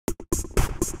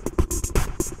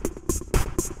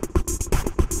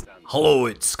Hello,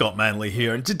 it's Scott Manley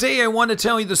here, and today I want to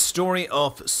tell you the story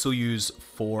of Soyuz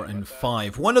 4 and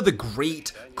 5, one of the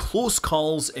great close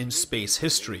calls in space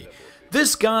history.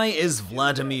 This guy is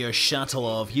Vladimir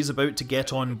Shatilov. He's about to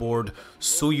get on board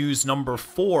Soyuz number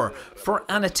 4 for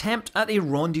an attempt at a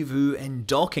rendezvous and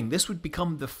docking. This would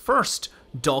become the first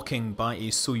docking by a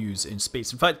Soyuz in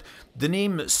space. In fact, the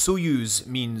name Soyuz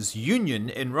means union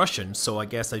in Russian, so I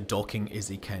guess a docking is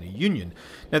a kind of union.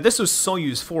 Now this was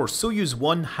Soyuz 4. Soyuz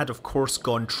 1 had of course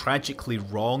gone tragically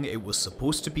wrong. It was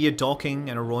supposed to be a docking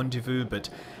and a rendezvous, but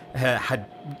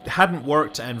hadn't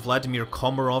worked, and Vladimir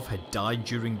Komarov had died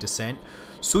during descent.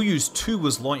 Soyuz 2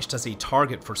 was launched as a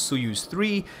target for Soyuz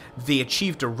 3. They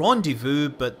achieved a rendezvous,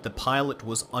 but the pilot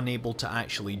was unable to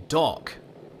actually dock.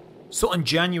 So on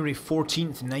January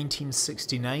 14th,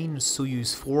 1969,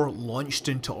 Soyuz 4 launched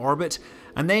into orbit,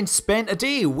 and then spent a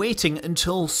day waiting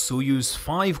until Soyuz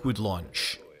 5 would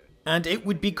launch. And it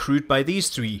would be crewed by these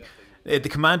three. The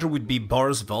commander would be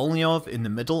Boris Volnyov. In the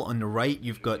middle, on the right,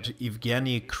 you've got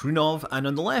Evgeny Krunov, and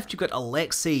on the left, you've got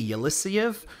Alexei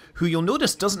Yeliseyev, who you'll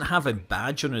notice doesn't have a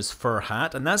badge on his fur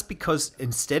hat, and that's because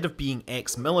instead of being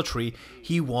ex-military,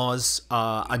 he was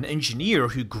an engineer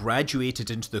who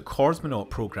graduated into the cosmonaut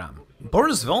program.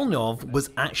 Boris Volnyov was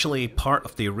actually part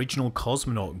of the original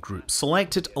cosmonaut group,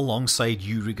 selected alongside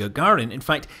Yuri Gagarin. In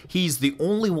fact, he's the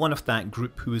only one of that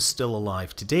group who is still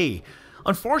alive today.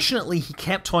 Unfortunately, he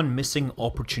kept on missing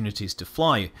opportunities to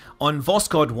fly. On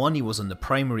Voskhod 1 he was on the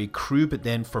primary crew, but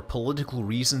then for political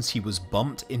reasons he was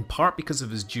bumped, in part because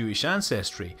of his Jewish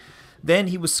ancestry. Then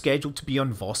he was scheduled to be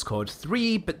on Voskhod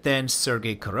 3, but then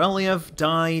Sergei Korolev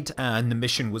died and the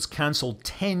mission was cancelled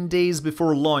 10 days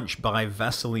before launch by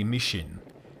Vasily Mishin.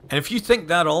 And if you think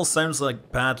that all sounds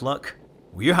like bad luck,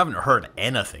 well, you haven't heard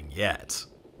anything yet.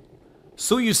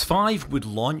 Soyuz 5 would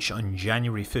launch on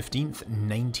January 15th,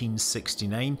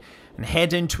 1969 and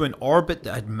head into an orbit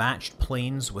that had matched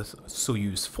planes with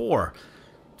Soyuz 4.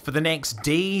 For the next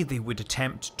day, they would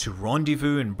attempt to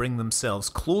rendezvous and bring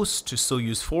themselves close to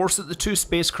Soyuz 4 so that the two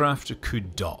spacecraft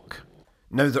could dock.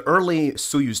 Now, the early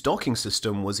Soyuz docking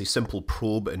system was a simple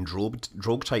probe and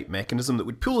drogue type mechanism that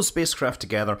would pull the spacecraft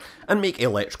together and make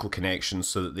electrical connections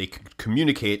so that they could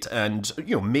communicate and,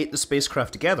 mate the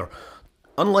spacecraft together.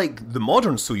 Unlike the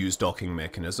modern Soyuz docking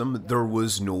mechanism, there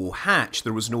was no hatch,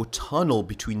 there was no tunnel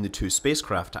between the two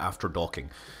spacecraft after docking.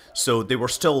 So they were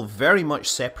still very much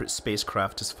separate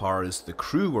spacecraft as far as the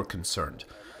crew were concerned.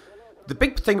 The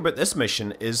big thing about this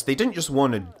mission is they didn't just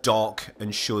want to dock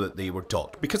and show that they were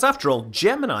docked, because after all,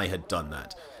 Gemini had done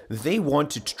that. They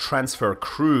wanted to transfer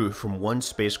crew from one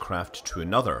spacecraft to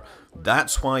another.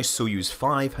 That's why Soyuz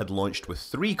 5 had launched with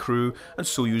 3 crew and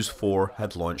Soyuz 4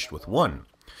 had launched with 1.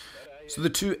 So the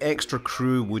 2 extra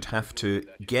crew would have to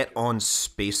get on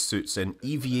spacesuits and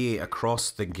EVA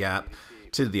across the gap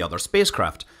to the other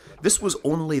spacecraft. This was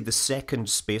only the second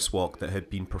spacewalk that had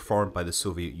been performed by the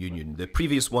Soviet Union. The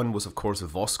previous one was of course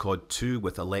Voskhod 2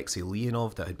 with Alexei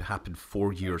Leonov that had happened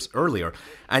 4 years earlier,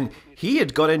 and he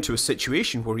had got into a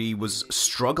situation where he was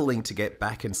struggling to get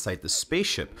back inside the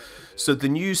spaceship. So the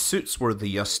new suits were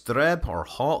the Yastreb or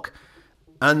Hawk,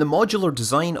 and the modular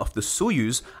design of the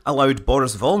Soyuz allowed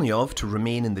Boris Volnyov to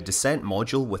remain in the descent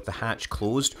module with the hatch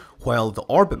closed, while the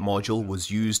orbit module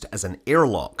was used as an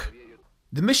airlock.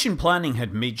 The mission planning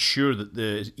had made sure that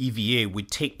the EVA would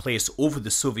take place over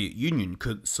the Soviet Union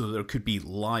so there could be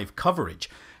live coverage.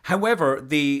 However,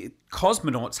 the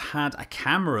cosmonauts had a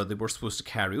camera they were supposed to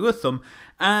carry with them,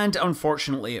 and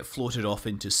unfortunately it floated off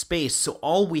into space, so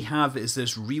all we have is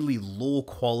this really low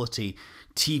quality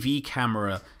TV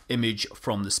camera image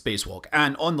from the spacewalk.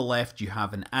 And on the left you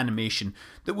have an animation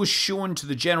that was shown to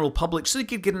the general public so they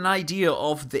could get an idea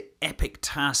of the epic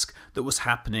task that was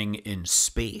happening in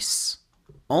space.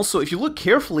 Also, if you look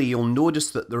carefully, you'll notice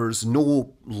that there's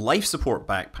no life support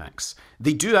backpacks.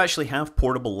 They do actually have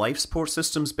portable life support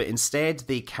systems, but instead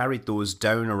they carried those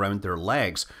down around their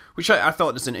legs, which I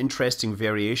thought is an interesting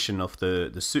variation of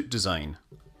the suit design.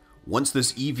 Once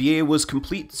this EVA was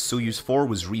complete, Soyuz 4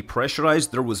 was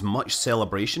repressurized, there was much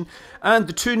celebration, and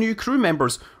the 2 new crew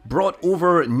members brought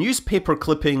over newspaper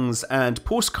clippings and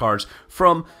postcards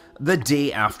from the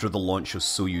day after the launch of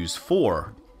Soyuz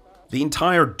 4. The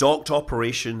entire docked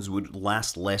operations would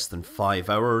last less than 5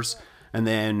 hours, and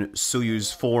then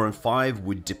Soyuz 4 and 5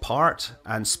 would depart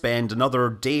and spend another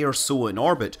day or so in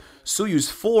orbit. Soyuz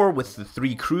 4 with the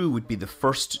 3 crew would be the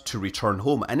first to return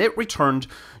home, and it returned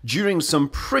during some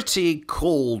pretty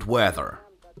cold weather.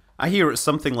 I hear it's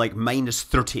something like minus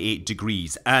 38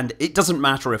 degrees, and it doesn't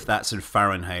matter if that's in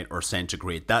Fahrenheit or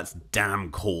centigrade, that's damn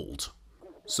cold.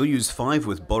 Soyuz 5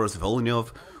 with Boris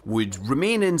Volynov would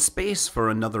remain in space for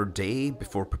another day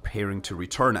before preparing to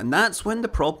return, and that's when the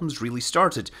problems really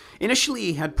started. Initially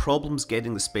he had problems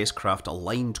getting the spacecraft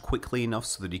aligned quickly enough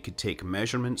so that he could take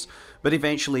measurements, but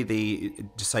eventually they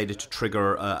decided to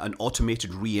trigger an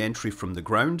automated re-entry from the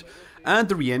ground, and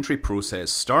the re-entry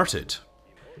process started.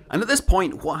 And at this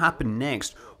point, what happened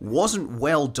next wasn't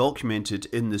well documented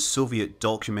in the Soviet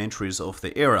documentaries of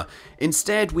the era.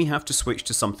 Instead, we have to switch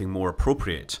to something more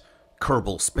appropriate: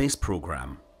 Kerbal Space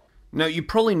Program. Now, you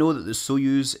probably know that the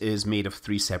Soyuz is made of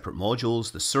 3 separate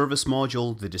modules: the service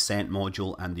module, the descent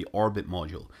module, and the orbit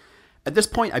module. At this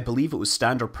point, I believe it was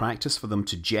standard practice for them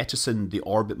to jettison the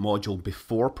orbit module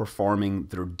before performing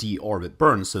their deorbit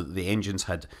burn so that the engines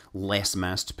had less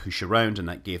mass to push around, and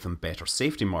that gave them better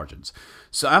safety margins.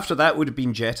 So after that would have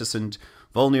been jettisoned,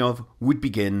 Volynov would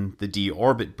begin the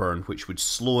deorbit burn, which would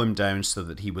slow him down so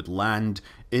that he would land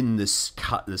in the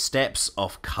steppes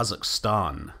of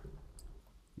Kazakhstan.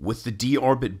 With the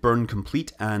deorbit burn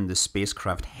complete and the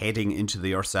spacecraft heading into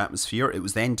the Earth's atmosphere, it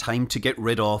was then time to get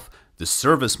rid of the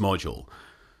service module.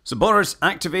 So Boris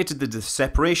activated the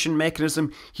separation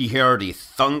mechanism. He heard a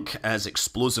thunk as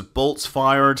explosive bolts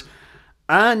fired,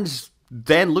 and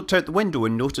then looked out the window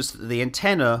and noticed that the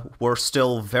antennae were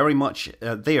still very much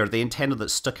there, the antenna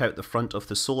that stuck out the front of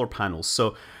the solar panels.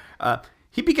 So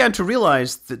he began to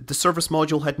realize that the service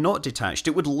module had not detached.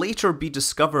 It would later be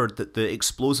discovered that the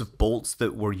explosive bolts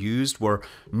that were used were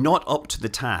not up to the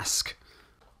task.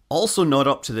 Also not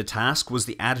up to the task was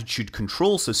the attitude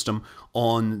control system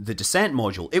on the descent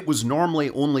module. It was normally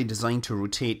only designed to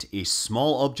rotate a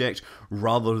small object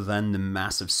rather than the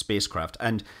massive spacecraft.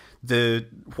 And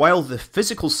while the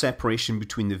physical separation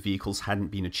between the vehicles hadn't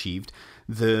been achieved,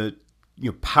 the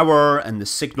power and the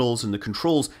signals and the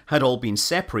controls had all been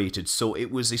separated, so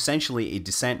it was essentially a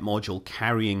descent module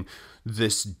carrying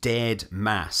this dead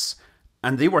mass.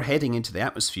 And they were heading into the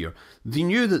atmosphere. They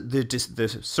knew that the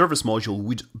service module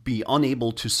would be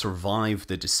unable to survive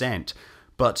the descent,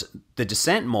 but the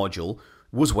descent module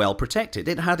was well protected.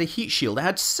 It had a heat shield. It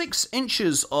had 6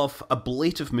 inches of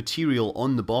ablative material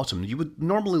on the bottom. You would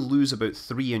normally lose about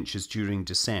 3 inches during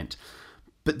descent.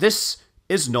 But this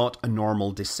is not a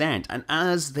normal descent, and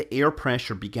as the air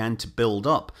pressure began to build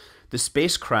up, the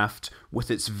spacecraft,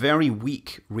 with its very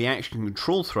weak reaction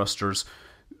control thrusters,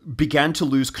 began to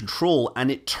lose control, and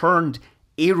it turned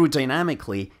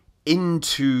aerodynamically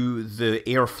into the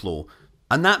airflow.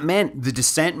 And that meant the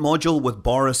descent module with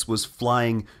Boris was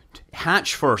flying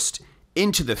hatch first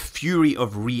into the fury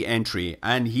of re-entry,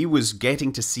 and he was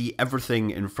getting to see everything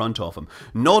in front of him.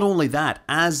 Not only that,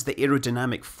 as the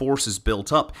aerodynamic forces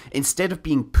built up, instead of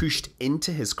being pushed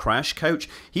into his crash couch,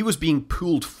 he was being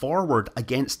pulled forward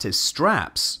against his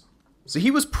straps. So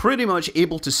he was pretty much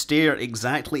able to stare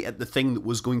exactly at the thing that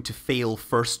was going to fail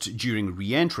first during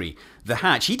re-entry, the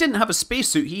hatch. He didn't have a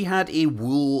spacesuit, he had a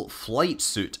wool flight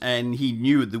suit, and he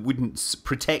knew that wouldn't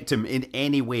protect him in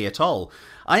any way at all.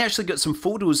 I actually got some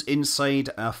photos inside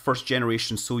a first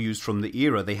generation Soyuz from the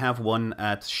era. They have one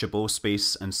at Chabot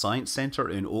Space and Science Center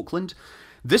in Oakland.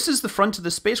 This is the front of the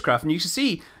spacecraft, and you can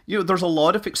see, there's a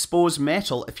lot of exposed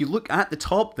metal. If you look at the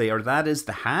top there, that is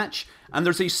the hatch, and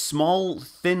there's a small,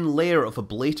 thin layer of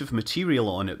ablative material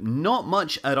on it. Not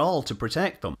much at all to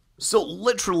protect them. So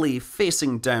literally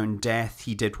facing down death,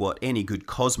 he did what any good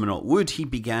cosmonaut would. He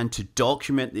began to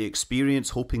document the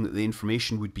experience, hoping that the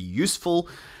information would be useful.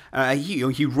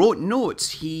 He wrote notes,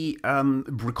 he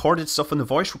recorded stuff on the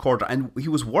voice recorder, and he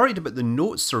was worried about the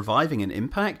notes surviving an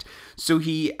impact, so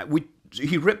he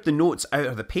ripped the notes out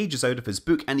of the pages out of his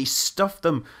book, and he stuffed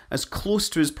them as close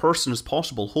to his person as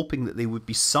possible, hoping that they would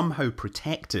be somehow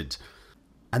protected.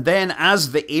 And then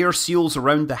as the air seals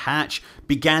around the hatch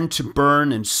began to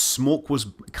burn and smoke was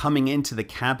coming into the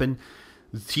cabin,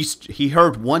 he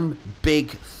heard one big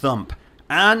thump,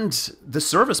 and the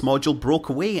service module broke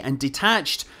away and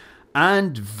detached,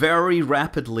 and very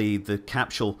rapidly the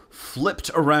capsule flipped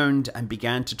around and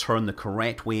began to turn the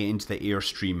correct way into the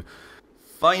airstream.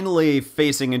 Finally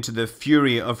facing into the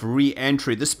fury of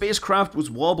re-entry, the spacecraft was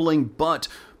wobbling, but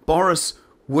Boris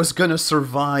was going to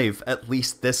survive at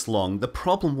least this long. The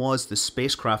problem was the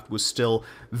spacecraft was still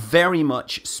very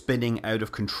much spinning out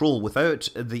of control. Without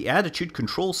the attitude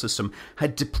control system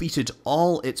had depleted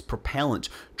all its propellant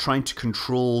trying to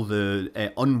control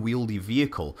the unwieldy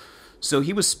vehicle. So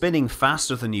he was spinning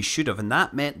faster than he should have, and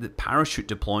that meant that parachute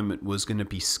deployment was going to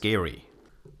be scary.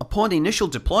 Upon initial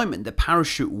deployment, the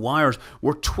parachute wires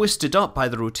were twisted up by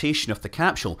the rotation of the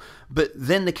capsule, but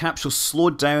then the capsule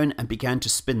slowed down and began to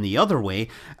spin the other way,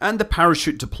 and the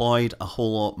parachute deployed a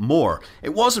whole lot more.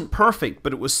 It wasn't perfect,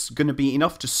 but it was going to be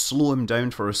enough to slow him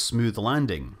down for a smooth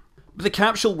landing. But the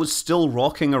capsule was still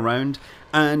rocking around,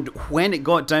 and when it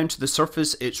got down to the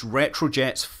surface, its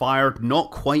retrojets fired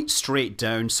not quite straight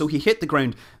down, so he hit the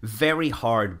ground very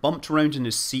hard, bumped around in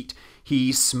his seat.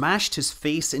 He smashed his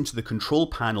face into the control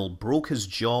panel, broke his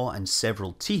jaw and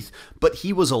several teeth, but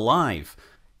he was alive.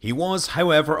 He was,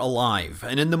 however, alive,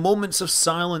 and in the moments of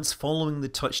silence following the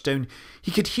touchdown,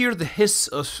 he could hear the hiss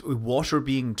of water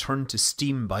being turned to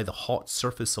steam by the hot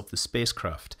surface of the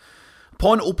spacecraft.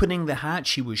 Upon opening the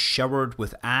hatch, he was showered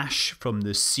with ash from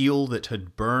the seal that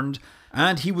had burned,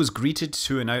 and he was greeted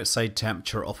to an outside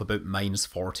temperature of about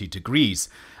 -40 degrees.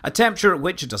 A temperature at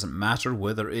which it doesn't matter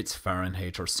whether it's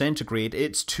Fahrenheit or centigrade,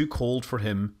 it's too cold for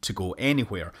him to go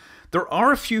anywhere. There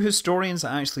are a few historians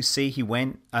that actually say he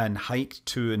went and hiked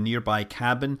to a nearby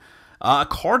cabin.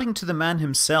 According to the man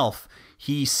himself,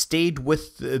 he stayed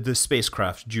with the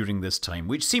spacecraft during this time,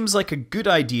 which seems like a good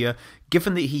idea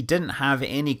given that he didn't have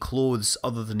any clothes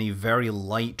other than a very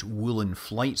light woolen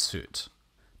flight suit.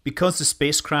 Because the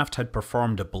spacecraft had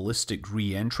performed a ballistic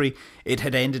re-entry, it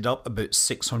had ended up about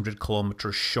 600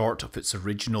 kilometers short of its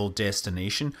original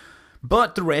destination,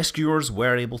 but the rescuers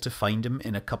were able to find him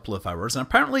in a couple of hours, and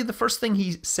apparently the first thing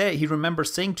he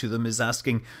remembers saying to them is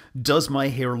asking, "Does my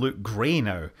hair look grey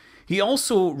now?" He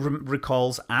also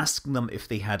recalls asking them if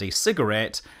they had a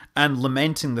cigarette and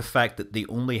lamenting the fact that they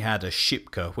only had a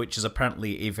Shipka, which is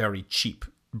apparently a very cheap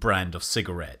brand of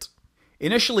cigarette.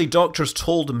 Initially, doctors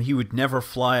told him he would never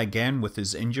fly again with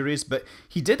his injuries, but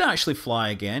he did actually fly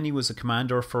again. He was a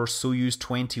commander for Soyuz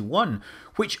 21,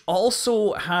 which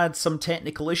also had some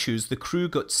technical issues. The crew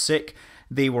got sick,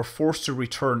 they were forced to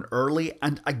return early,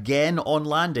 and again on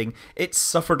landing, it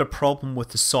suffered a problem with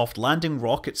the soft landing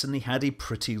rockets and they had a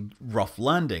pretty rough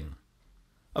landing.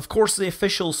 Of course, the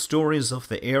official stories of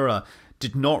the era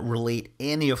did not relate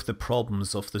any of the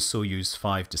problems of the Soyuz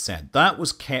 5 descent. That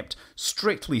was kept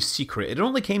strictly secret. It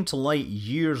only came to light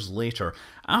years later,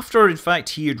 after in fact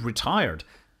he had retired.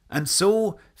 And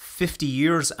so, 50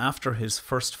 years after his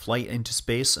first flight into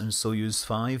space in Soyuz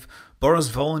 5, Boris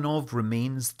Volynov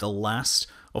remains the last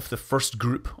of the first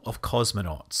group of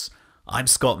cosmonauts. I'm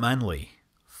Scott Manley.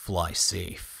 Fly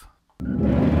safe.